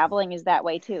think traveling is that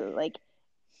way too. Like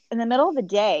in the middle of the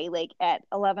day, like at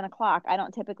 11 o'clock, I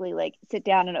don't typically like sit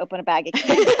down and open a bag of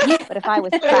candy. But if I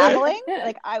was traveling,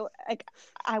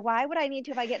 why would I need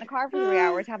to, if I get in a car for 3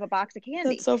 hours, have a box of candy?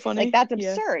 That's so funny. Like that's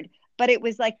absurd. But it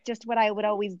was like just what I would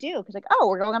always do. Because like, oh,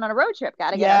 we're going on a road trip.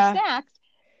 Got to get our snacks.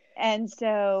 And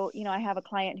so, I have a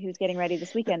client who's getting ready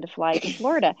this weekend to fly to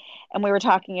Florida. And we were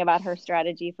talking about her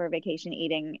strategy for vacation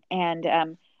eating.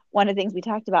 And one of the things we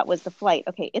talked about was the flight.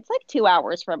 Okay, it's like 2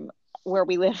 hours from where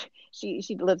we live. She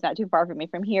lives not too far from me,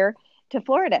 from here to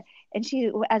Florida. And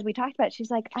as we talked about, she's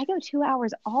like, I go 2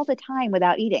 hours all the time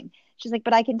without eating. She's like,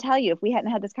 but I can tell you, if we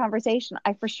hadn't had this conversation,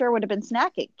 I for sure would have been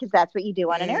snacking, because that's what you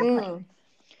do on an airplane.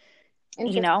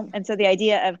 And so the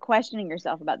idea of questioning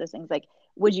yourself about those things, like,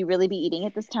 would you really be eating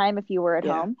at this time if you were at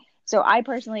home? So I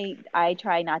personally, I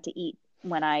try not to eat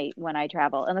when I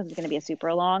travel, unless it's going to be a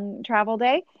super long travel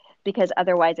day, because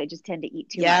otherwise I just tend to eat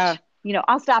too much.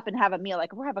 I'll stop and have a meal.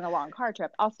 Like if we're having a long car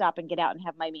trip, I'll stop and get out and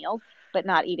have my meals, but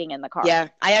not eating in the car. Yeah,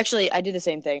 I do the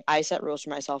same thing. I set rules for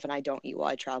myself and I don't eat while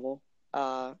I travel.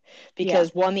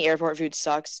 Because one, the airport food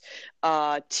sucks.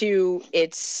 Two,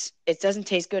 it doesn't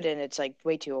taste good and it's like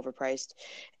way too overpriced.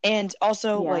 And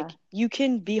also like you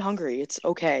can be hungry. It's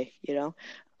okay,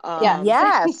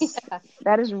 Yes.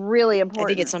 That is really important. I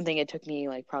think it's something it took me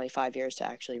like probably 5 years to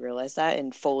actually realize that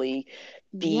and fully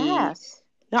be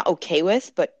not okay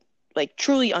with, but like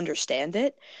truly understand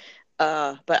it.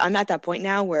 But I'm at that point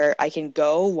now where I can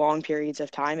go long periods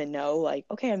of time and know like,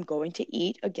 okay, I'm going to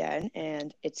eat again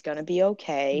and it's going to be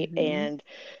okay. And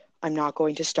I'm not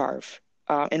going to starve.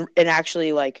 And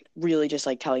actually like really just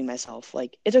like telling myself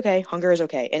like, it's okay. Hunger is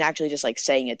okay. And actually just like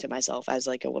saying it to myself as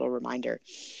like a little reminder.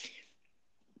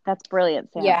 That's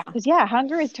brilliant, Sam. Yeah. Because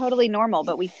hunger is totally normal,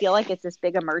 but we feel like it's this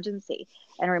big emergency,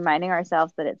 and reminding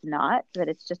ourselves that it's not, that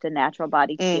it's just a natural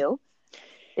body cue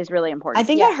is really important. I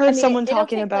think I heard someone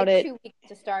talking about it. 2 weeks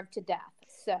to starve to death,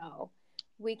 so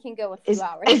we can go a few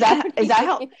hours. Is that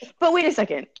how? But wait a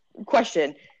second.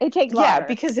 Question. It takes longer. Yeah,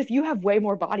 because if you have way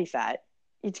more body fat,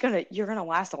 you're gonna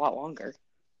last a lot longer.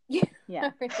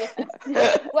 Yeah.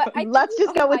 Well, let's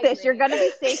just go with this. You're going to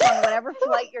be safe on whatever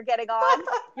flight you're getting on.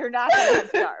 You're not going to get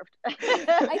starved.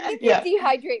 I think you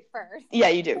dehydrate first. Yeah,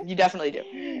 you do. You definitely do.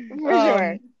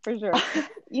 For sure.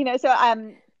 So I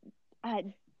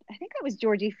think that was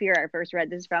Georgie Fear I first read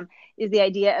this from, is the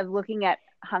idea of looking at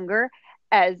hunger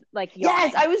as like yawning.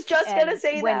 Yes, I was just going to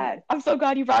say that. I'm so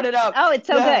glad you brought it up. Oh, it's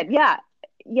so good.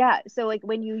 Yeah. So like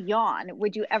when you yawn,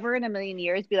 would you ever in a million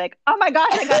years be like, oh my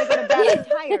gosh, I gotta go to bed, I'm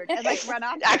tired, and like run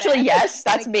off? Actually, yes,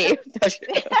 that's me.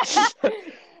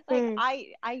 Like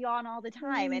I yawn all the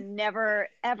time, and never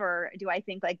ever do I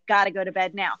think like gotta go to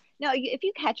bed now. No, if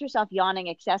you catch yourself yawning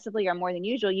excessively or more than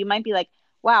usual, you might be like,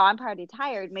 wow, I'm probably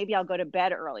tired. Maybe I'll go to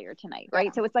bed earlier tonight, right?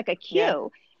 Yeah. So it's like a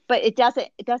cue, but it doesn't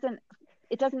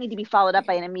need to be followed up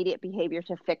by an immediate behavior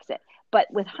to fix it. But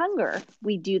with hunger,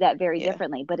 we do that very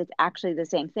differently, but it's actually the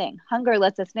same thing. Hunger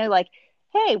lets us know like,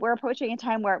 hey, we're approaching a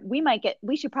time where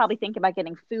we should probably think about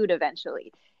getting food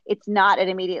eventually. It's not an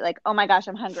immediate like, oh my gosh,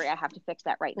 I'm hungry, I have to fix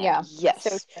that right now. Yeah. Yes.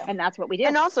 So and that's what we do.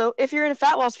 And also, if you're in a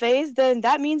fat loss phase, then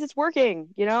that means it's working,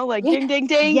 like ding, ding,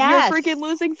 ding, you're freaking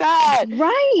losing fat.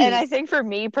 Right. And I think for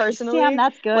me personally, Sam,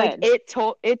 that's good. Like it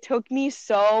took me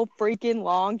so freaking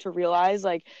long to realize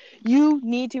like you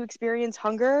need to experience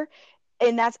hunger.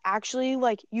 And that's actually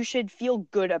like, you should feel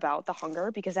good about the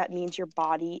hunger because that means your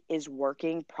body is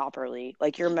working properly.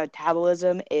 Like your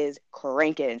metabolism is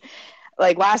cranking.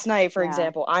 Like last night, for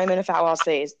example, I'm in a fat loss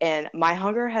phase and my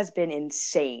hunger has been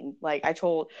insane. Like I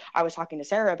was talking to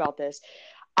Sarah about this.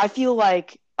 I feel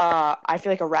like a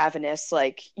ravenous,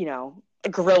 like, a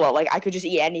gorilla, like I could just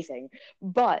eat anything,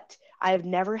 but I have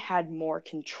never had more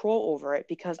control over it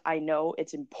because I know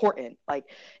it's important. Like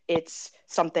it's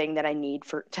something that I need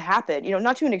to happen,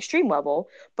 not to an extreme level,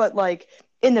 but like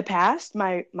in the past,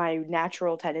 my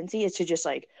natural tendency is to just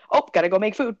like, oh, gotta go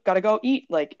make food, gotta go eat.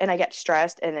 Like, and I get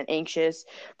stressed and then anxious,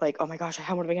 like, oh my gosh, what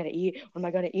am I going to eat? What am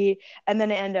I going to eat? And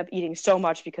then I end up eating so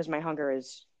much because my hunger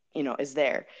is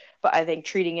there. But I think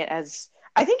treating it as,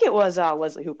 I think it was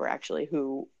Leslie Hooper actually,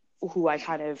 who who I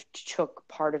kind of took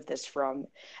part of this from,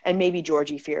 and maybe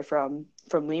Georgie Fear from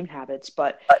Lean Habits.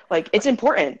 But like, it's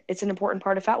important. It's an important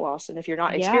part of fat loss. And if you're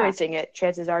not experiencing it,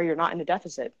 chances are you're not in a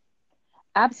deficit.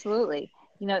 Absolutely.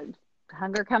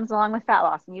 Hunger comes along with fat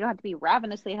loss, and you don't have to be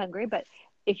ravenously hungry, but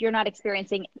if you're not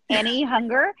experiencing any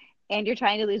hunger and you're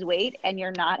trying to lose weight and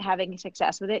you're not having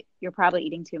success with it, you're probably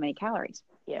eating too many calories.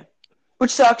 Yeah.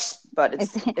 Which sucks, but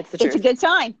it's the truth. It's a good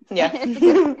sign. Yeah.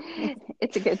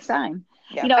 It's a good sign.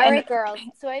 Yeah. All right, girls.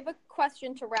 So I have a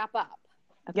question to wrap up.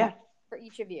 Okay. Yeah. For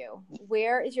each of you.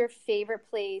 Where is your favorite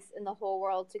place in the whole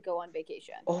world to go on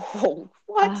vacation? Oh,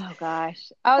 what? Oh,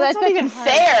 gosh. Oh, that's not even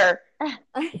fair.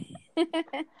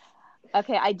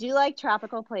 Okay, I do like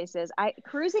tropical places.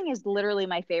 Cruising is literally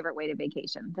my favorite way to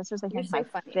vacation. This is, I think, my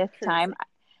fifth time.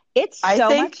 It's so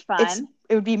much fun.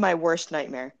 It would be my worst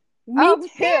nightmare. Me too.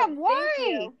 Sam,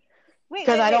 why?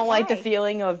 Because I don't like the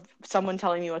feeling of someone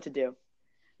telling me what to do.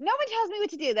 No one tells me what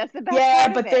to do. That's the best Yeah,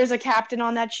 part but of it. there's a captain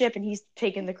on that ship, and he's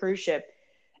taking the cruise ship.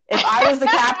 If I was the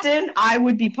captain, I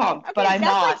would be pumped, but I'm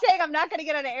not. That's like saying I'm not going to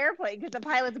get on an airplane because the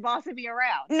pilot's bossing me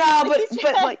around. No, but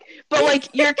you're What are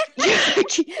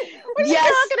you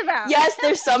talking about? Yes,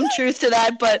 there's some truth to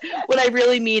that, but what I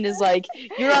really mean is like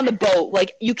you're on the boat,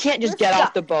 like you can't just get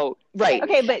off the boat, right?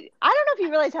 Okay, but I don't know if you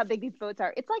realize how big these boats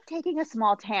are. It's like taking a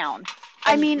small town.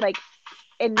 I mean, like,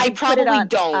 and I probably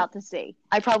don't. Out to sea.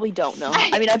 I probably don't know.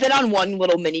 I mean, I've been on one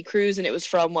little mini cruise, and it was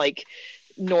from like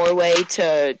Norway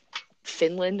to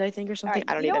Finland, I think, or something. Right.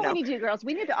 I don't even know. What we need to do, girls?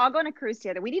 We need to all go on a cruise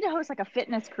together. We need to host like a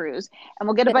fitness cruise, and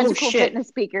we'll get a bunch of cool fitness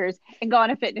speakers and go on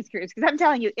a fitness cruise. Because I'm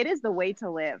telling you, it is the way to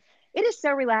live. It is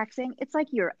so relaxing. It's like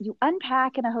you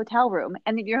unpack in a hotel room,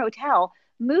 and then your hotel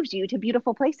moves you to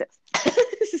beautiful places.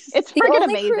 It's the freaking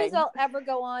only amazing. cruise I'll ever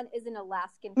go on is an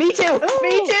Alaskan Me cruise. too. Ooh.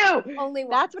 Me too. Only one.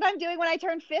 That's what I'm doing when I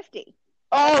turn 50.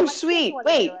 Oh, My sweet. kids want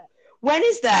to Wait, do it. when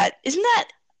is that? Isn't that?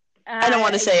 I don't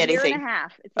want to say anything. A year and a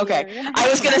half. It's a Okay, year and a half. I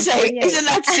was gonna say, isn't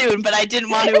that soon? But I didn't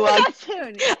want to. Not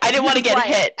soon. I didn't want to get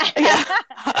hit. Yeah.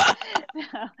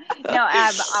 No,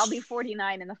 I'll be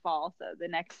 49 in the fall, so the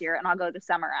next year, and I'll go the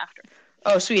summer after.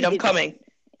 Oh, sweet! I'm coming.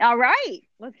 All right,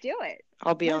 let's do it.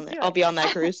 I'll be on that. I'll be on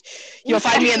that cruise. You'll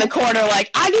find me in the corner,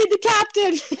 like I need the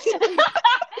captain.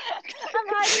 I'm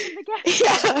hiding in the captain.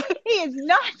 Yeah. He is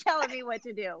not telling me what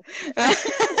to do.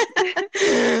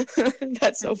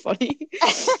 That's so funny.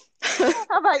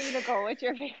 How about you, Nicole? What's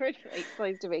your favorite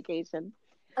place to vacation?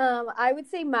 I would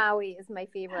say Maui is my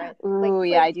favorite. Ooh,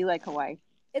 yeah, I do like Hawaii.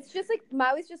 It's just like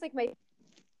Maui's just like my.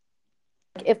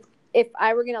 If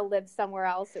I were gonna live somewhere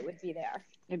else, it would be there.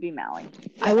 It'd be Maui.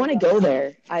 I want to go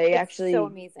there. It's so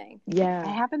amazing. Yeah.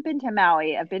 I haven't been to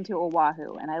Maui. I've been to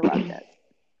Oahu, and I loved it.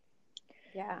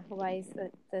 Yeah, Hawaii's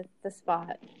the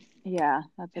spot. Yeah,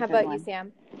 that's a How good about one. you,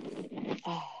 Sam?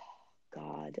 Oh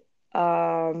God.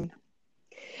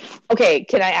 Okay,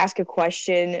 can I ask a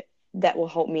question that will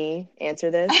help me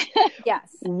answer this? Yes.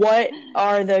 What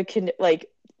are the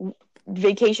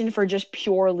vacation for just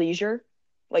pure leisure,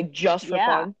 like just for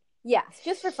fun? Yes,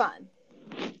 just for fun.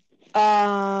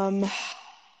 Oh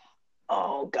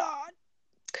God.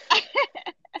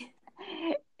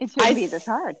 It shouldn't be this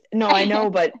hard. No, I know,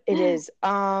 but it is.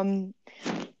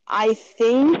 I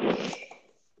think.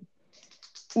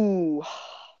 Ooh,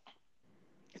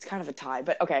 it's kind of a tie,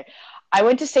 but okay. I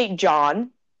went to St.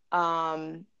 John,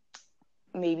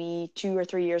 maybe 2 or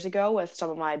 3 years ago with some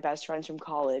of my best friends from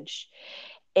college,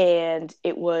 and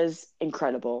it was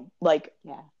incredible. Like,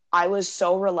 I was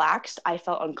so relaxed, I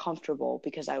felt uncomfortable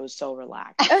because I was so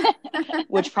relaxed,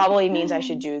 which probably means I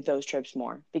should do those trips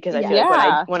more because I feel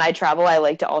like when I travel, I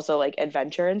like to also like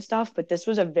adventure and stuff. But this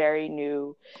was a very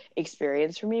new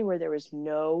experience for me where there was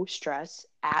no stress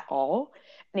at all.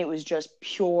 And it was just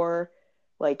pure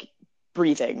like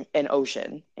breathing and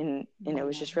ocean. And it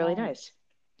was just really nice.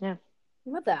 Yeah.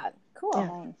 Love that.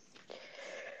 Cool.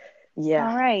 Yeah.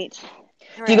 All right.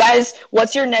 Do you guys,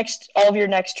 what's all of your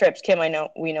next trips? Kim, we know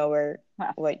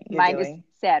what you're mine doing. Is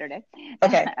Saturday.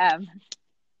 Okay.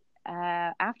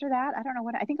 After that, I don't know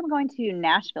I think I'm going to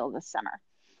Nashville this summer.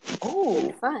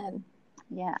 Oh, fun.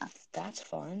 Yeah. That's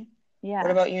fun. Yeah.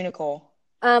 What about you, Nicole?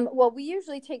 Well, we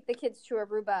usually take the kids to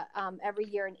Aruba every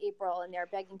year in April, and they're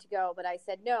begging to go. But I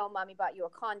said, no, Mommy bought you a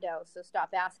condo, so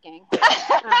stop asking.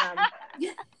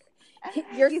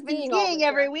 You're skiing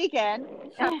every weekend.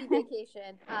 Happy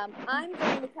vacation. I'm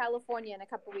going to California in a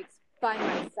couple weeks by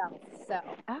myself. So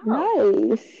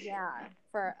Nice. yeah,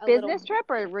 for a business trip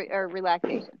or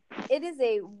relaxation. It is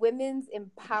a women's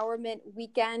empowerment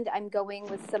weekend. I'm going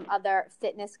with some other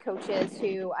fitness coaches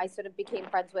who I sort of became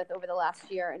friends with over the last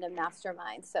year in a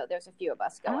mastermind. So there's a few of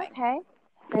us going. Okay.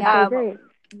 Yeah.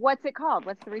 What's it called?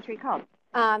 What's the retreat called?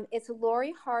 It's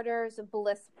Lori Harder's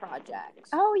Bliss Project.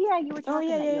 Oh yeah, you were talking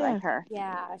that you yeah. like her.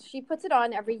 Yeah, she puts it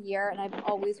on every year, and I've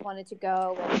always wanted to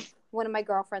go. And one of my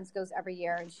girlfriends goes every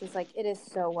year, and she's like, it is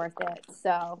so worth it.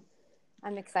 So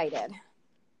I'm excited.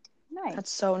 Nice.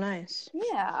 That's so nice.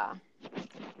 Yeah.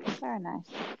 Very nice.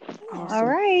 Awesome. All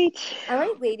right. All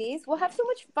right, ladies. We'll have so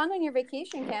much fun on your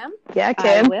vacation, Kim. Yeah, I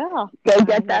Kim. will. Go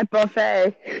get that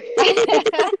buffet.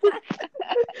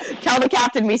 Tell the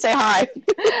captain we say hi.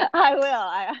 I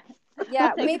will. Yeah,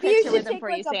 I'll take a maybe you picture should with him take for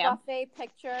like you, a Sam. buffet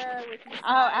picture with you Oh,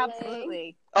 smiling.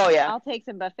 absolutely. Oh yeah. I'll take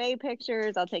some buffet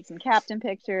pictures. I'll take some captain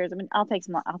pictures. I mean, I'll take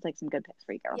some good pics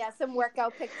for you girls. Yeah, some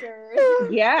workout pictures.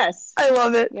 Yes. I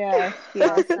love it. Yes. Yes.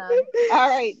 Awesome. All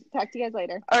right. Talk to you guys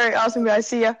later. All right, awesome guys.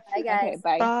 See ya. Bye, guys. Okay.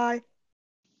 Bye. Bye.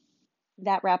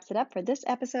 That wraps it up for this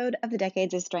episode of the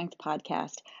Decades of Strength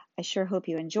podcast. I sure hope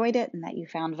you enjoyed it and that you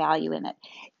found value in it.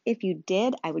 If you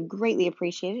did, I would greatly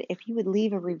appreciate it if you would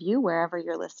leave a review wherever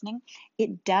you're listening.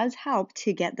 It does help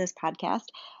to get this podcast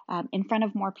in front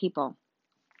of more people.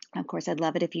 Of course, I'd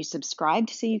love it if you subscribed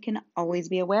so you can always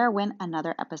be aware when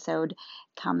another episode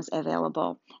comes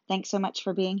available. Thanks so much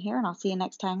for being here, and I'll see you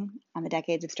next time on the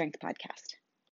Decades of Strength podcast.